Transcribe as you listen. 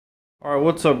Alright,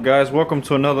 what's up guys? Welcome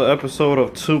to another episode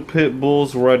of Two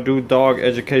Pitbulls, where I do dog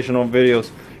educational videos.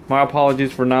 My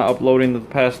apologies for not uploading the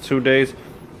past 2 days.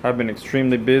 I've been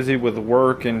extremely busy with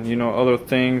work and other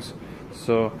things,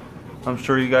 so I'm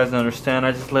sure you guys understand.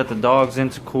 I just let the dogs in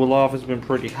to cool off. It's been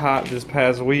pretty hot this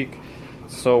past week,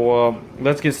 so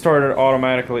let's get started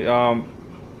automatically.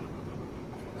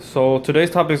 So today's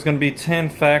topic is going to be 10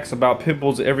 facts about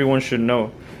pitbulls everyone should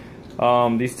know.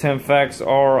 These 10 facts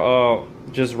are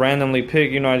just randomly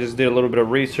picked. I just did a little bit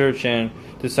of research and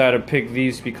decided to pick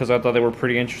these because I thought they were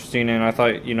pretty interesting, and I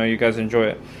thought you guys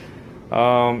enjoy it.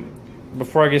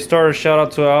 Before I get started, shout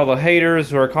out to all the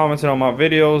haters who are commenting on my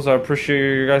videos. I appreciate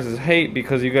your guys' hate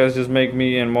because you guys just make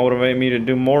me and motivate me to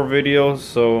do more videos,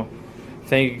 so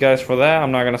thank you guys for that.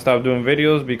 I'm not gonna stop doing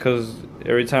videos because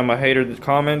every time a hater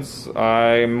comments, it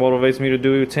motivates me to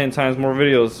do 10 times more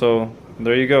videos, so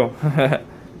there you go.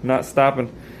 Not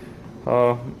stopping.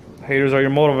 Haters are your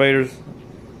motivators.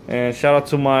 And shout out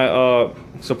to my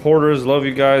supporters. Love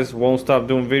you guys. Won't stop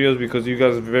doing videos because you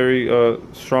guys very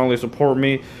strongly support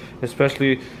me,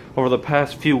 especially over the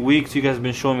past few weeks. You guys have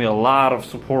been showing me a lot of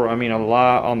support. I mean, a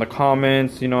lot on the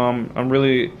comments. I'm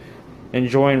really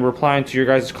enjoying replying to your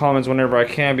guys' comments whenever I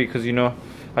can because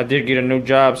I did get a new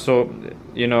job, so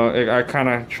I kind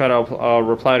of try to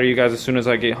reply to you guys as soon as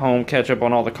I get home, catch up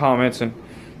on all the comments, and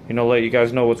let you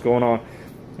guys know what's going on.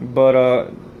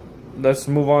 But let's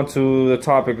move on to the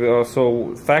topic.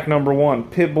 So fact number 1,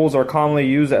 pit bulls are commonly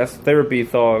used as therapy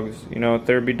dogs.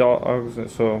 Therapy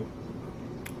dogs. So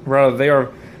rather they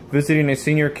are visiting a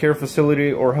senior care facility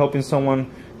or helping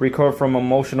someone recover from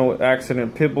emotional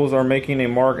accident, pit bulls are making a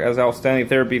mark as outstanding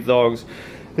therapy dogs.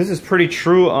 This is pretty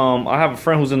true. I have a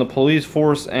friend who's in the police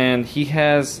force, and he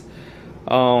has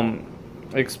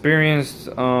experienced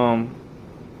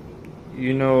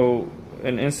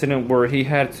an incident where he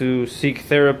had to seek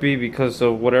therapy because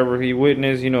of whatever he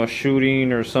witnessed, a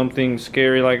shooting or something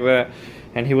scary like that,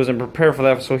 and he wasn't prepared for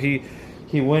that. So he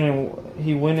went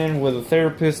in with a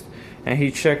therapist, and he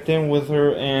checked in with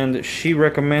her, and she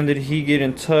recommended he get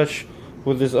in touch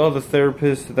with this other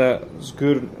therapist that's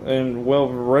good and well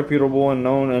reputable and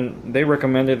known, and they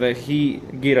recommended that he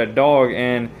get a dog,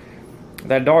 and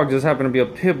that dog just happened to be a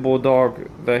pit bull dog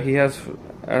that he has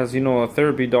as a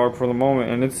therapy dog for the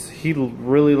moment, and he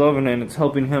really loving it, and it's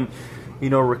helping him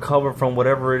recover from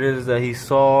whatever it is that he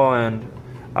saw. And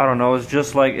I don't know, it's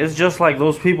just like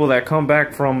those people that come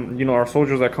back from our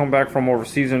soldiers that come back from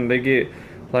overseas, and they get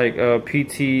like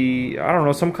PT, I don't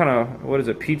know, some kind of, what is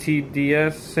it,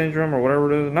 PTDS syndrome or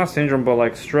whatever it is, not syndrome but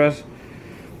like stress,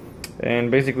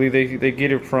 and basically they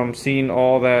get it from seeing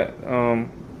all that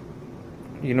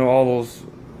all those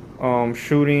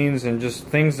shootings and just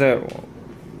things that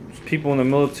people in the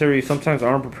military sometimes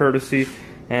aren't prepared to see.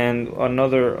 And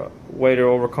another way to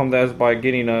overcome that is by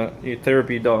getting a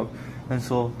therapy dog. And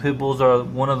so pit bulls are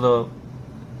one of the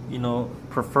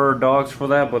preferred dogs for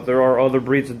that, but there are other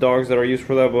breeds of dogs that are used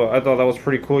for that. But I thought that was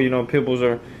pretty cool. Pit bulls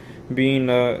are being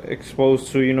exposed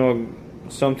to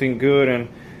something good, and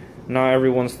not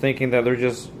everyone's thinking that they're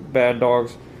just bad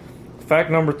dogs. Fact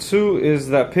number 2 is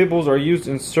that pit bulls are used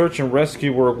in search and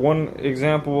rescue work. One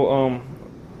example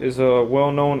is a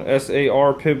well-known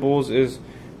SAR pit bulls is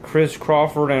Chris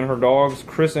Crawford and her dogs.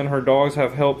 Chris and her dogs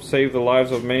have helped save the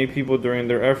lives of many people during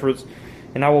their efforts,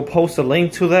 and I will post a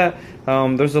link to that.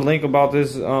 There's a link about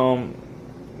this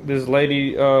this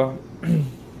lady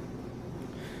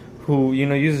who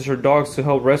uses her dogs to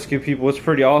help rescue people. It's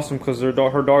pretty awesome because her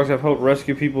dogs have helped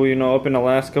rescue people up in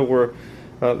Alaska where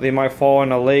they might fall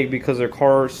in a lake because their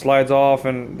car slides off,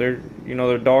 and their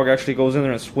dog actually goes in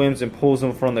there and swims and pulls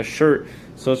them from the shirt.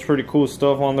 So it's pretty cool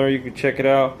stuff on there. You can check it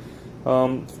out.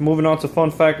 Moving on to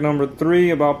fun fact number 3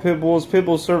 about pit bulls. Pit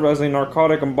bulls serve as a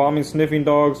narcotic and bombing sniffing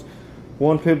dogs.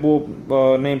 One pit bull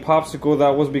named Popsicle,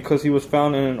 that was because he was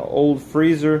found in an old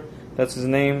freezer. That's his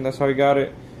name. That's how he got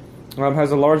it. Has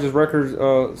the largest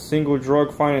record single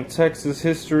drug find in Texas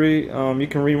history. You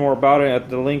can read more about it at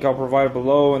the link I'll provide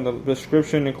below in the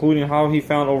description, including how he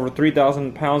found over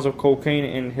 3,000 pounds of cocaine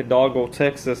in Hidalgo,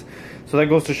 Texas. So that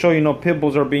goes to show, pit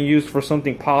bulls are being used for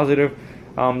something positive.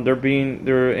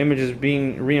 Their image is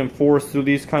being reinforced through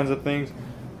these kinds of things,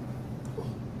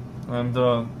 and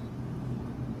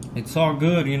it's all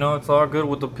good. It's all good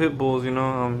with the pit bulls.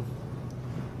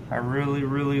 I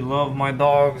really love my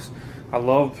dogs. I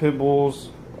love pit bulls.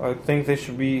 I think they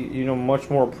should be, much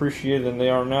more appreciated than they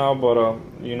are now. But,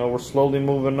 we're slowly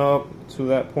moving up to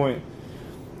that point.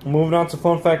 Moving on to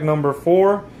fun fact number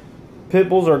 4. Pit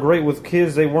bulls are great with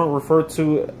kids. They weren't referred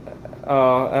to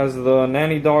as the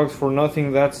nanny dogs for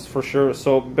nothing, that's for sure.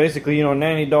 So basically,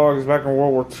 nanny dogs back in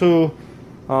World War II,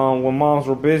 when moms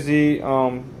were busy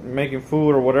making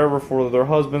food or whatever for their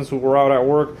husbands who were out at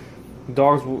work.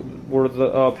 Dogs were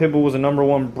the pit bull was the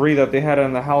 #1 breed that they had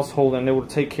in the household, and they would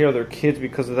take care of their kids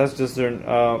because that's just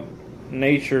their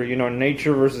nature. You know,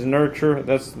 nature versus nurture.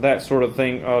 That's that sort of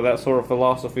thing. That sort of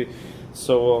philosophy.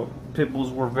 So pit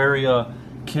bulls were very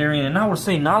caring, and I would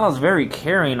say Nala's very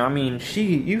caring. I mean,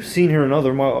 you've seen her in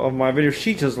other of my videos.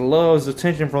 She just loves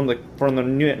attention from the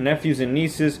nephews and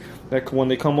nieces. That when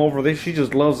they come over, she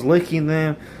just loves licking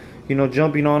them, you know,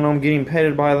 jumping on them, getting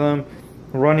petted by them,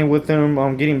 running with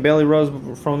them, getting belly rubs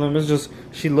from them. It's just,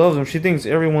 she loves them. She thinks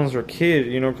everyone's her kid,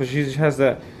 you know, because she has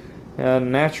that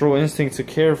natural instinct to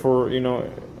care for, you know,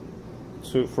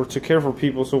 to care for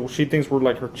people. So she thinks we're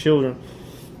like her children.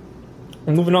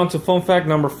 And moving on to fun fact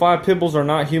number 5, pit bulls are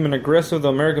not human aggressive. The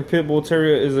American Pit Bull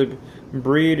Terrier is a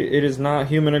breed. It is not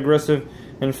human aggressive.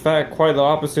 In fact, quite the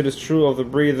opposite is true of the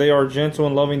breed. They are gentle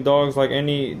and loving dogs. Like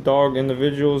any dog,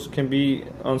 individuals can be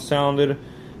unsounded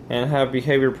and have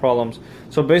behavior problems.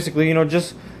 So basically, you know,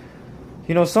 just,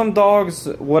 you know, some dogs,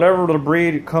 whatever the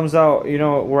breed comes out, you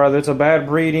know, whether it's a bad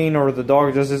breeding or the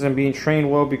dog just isn't being trained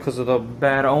well because of the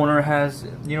bad owner has,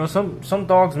 you know, some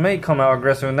dogs may come out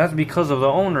aggressive, and that's because of the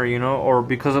owner, you know, or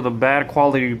because of the bad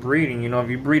quality breeding. You know, if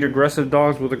you breed aggressive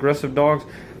dogs with aggressive dogs,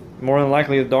 more than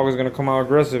likely the dog is going to come out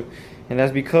aggressive. And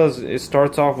that's because it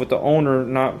starts off with the owner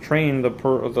not training the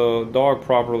dog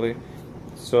properly.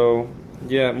 So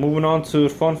yeah, moving on to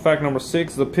fun fact number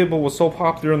 6. The pit bull was so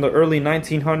popular in the early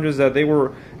 1900s that they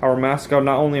were our mascot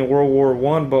not only in World War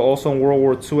I but also in World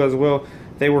War II as well.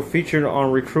 They were featured on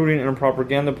recruiting and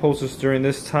propaganda posters during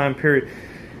this time period.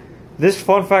 This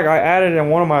fun fact I added in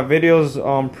one of my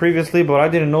videos previously, but I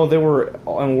didn't know they were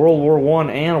in World War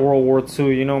I and World War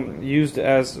II, you know, used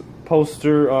as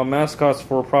poster mascots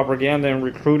for propaganda and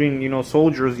recruiting, you know,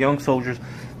 soldiers, young soldiers.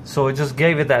 So it just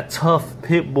gave it that tough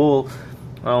pit bull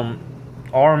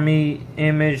army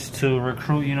image to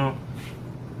recruit, you know,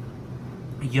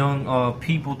 young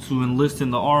people to enlist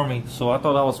in the army. So I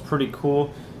thought that was pretty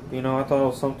cool. You know, I thought it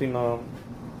was something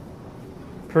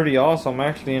pretty awesome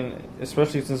actually, and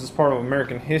especially since it's part of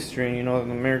American history. And you know, the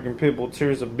American Pit Bull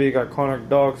Terrier is a big iconic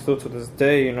dog still to this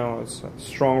day. You know, it's a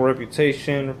strong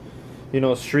reputation, you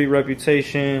know, street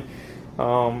reputation,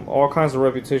 all kinds of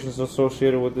reputations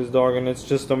associated with this dog. And it's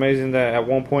just amazing that at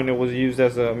one point it was used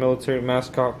as a military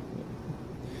mascot,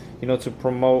 you know, to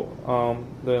promote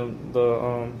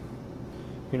the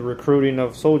recruiting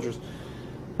of soldiers.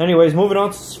 Anyways, moving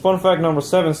on to fun fact number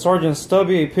 7. Sergeant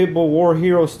Stubby, a pit bull war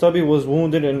hero. Stubby was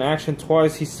wounded in action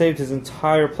twice. He saved his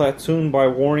entire platoon by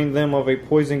warning them of a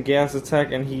poison gas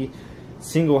attack, and he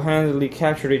single-handedly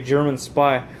captured a German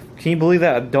spy. Can you believe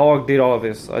that? A dog did all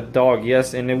this. A dog,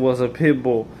 yes, and it was a pit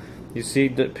bull. You see,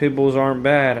 the pit bulls aren't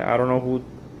bad. I don't know who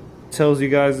tells you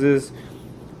guys this.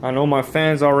 I know my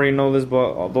fans already know this,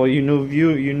 but although you new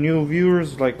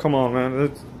viewers, like, come on,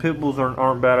 man, pit bulls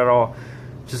aren't bad at all.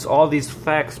 Just all these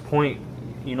facts point,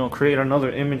 you know, create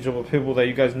another image of a pit bull that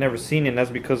you guys never seen, and that's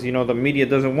because, you know, the media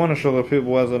doesn't want to show the pit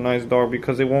bull as a nice dog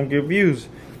because they won't get views,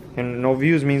 and no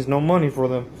views means no money for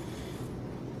them.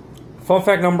 Fun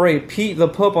fact number 8: Pete the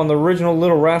pup on the original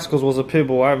Little Rascals was a pit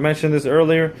bull. I mentioned this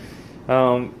earlier.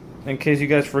 In case you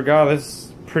guys forgot,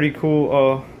 it's pretty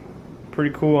cool.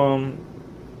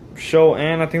 Show,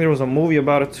 and I think there was a movie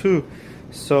about it too.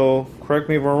 So correct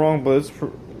me if I'm wrong, but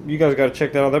you guys got to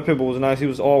check that out. That pit bull was nice. He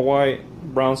was all white,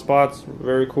 brown spots,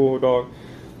 very cool dog.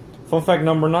 Fun fact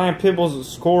number 9: pit bulls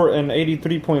score an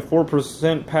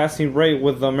 83.4% passing rate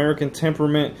with the American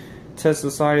Temperament Test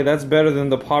Society. That's better than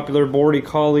the popular Border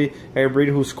Collie, a breed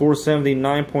who scores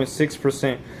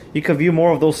 79.6%. You can view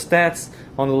more of those stats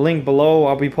on the link below.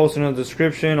 I'll be posting in the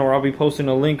description, or I'll be posting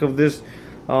a link of this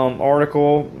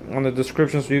article on the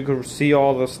description so you can see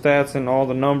all the stats and all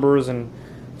the numbers, and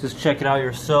just check it out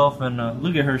yourself. And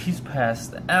look at her, she's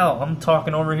passed out. I'm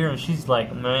talking over here and she's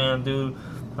like, man, dude,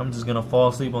 I'm just gonna fall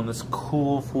asleep on this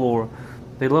cool floor.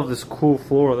 They love this cool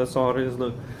floor, that's all it is.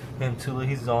 Look, him too,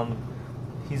 he's on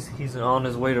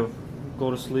his way to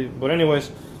go to sleep. But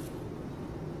anyways,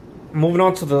 moving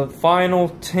on to the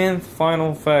 10th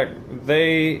final fact: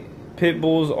 pit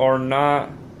bulls are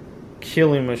not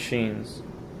killing machines.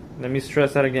 Let me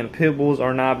stress that again. Pit bulls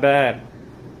are not bad.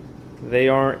 They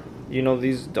aren't, you know,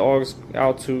 these dogs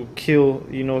out to kill,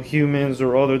 you know, humans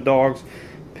or other dogs.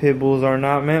 Pit bulls are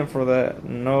not meant for that.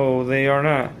 No, they are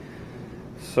not.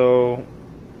 So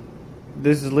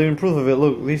this is living proof of it.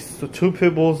 Look, these two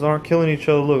pit bulls aren't killing each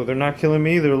other. Look, they're not killing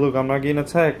me either. Look, I'm not getting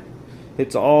attacked.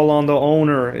 It's all on the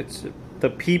owner. It's the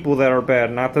people that are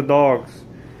bad, not the dogs.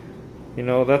 You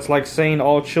know, that's like saying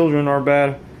all children are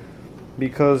bad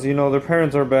because, you know, their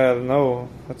parents are bad. No,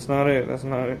 that's not it. That's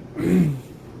not it.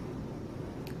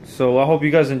 So I hope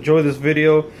you guys enjoy this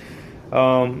video.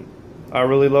 I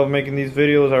really love making these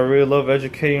videos. I really love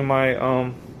educating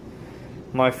my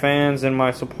my fans and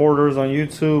my supporters on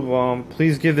YouTube.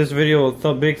 Please give this video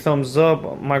a big thumbs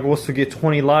up. My goal is to get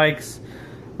 20 likes.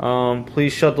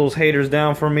 Please shut those haters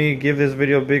down for me. Give this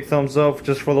video a big thumbs up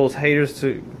just for those haters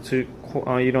to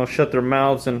you know, shut their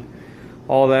mouths and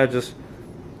all that. Just,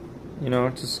 you know,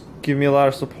 just give me a lot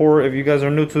of support. If you guys are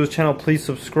new to this channel, please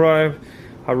subscribe.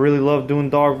 I really love doing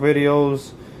dog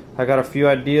videos. I got a few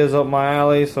ideas up my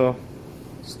alley, so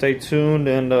stay tuned,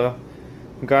 and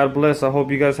God bless. I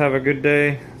hope you guys have a good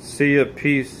day. See ya.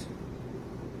 Peace.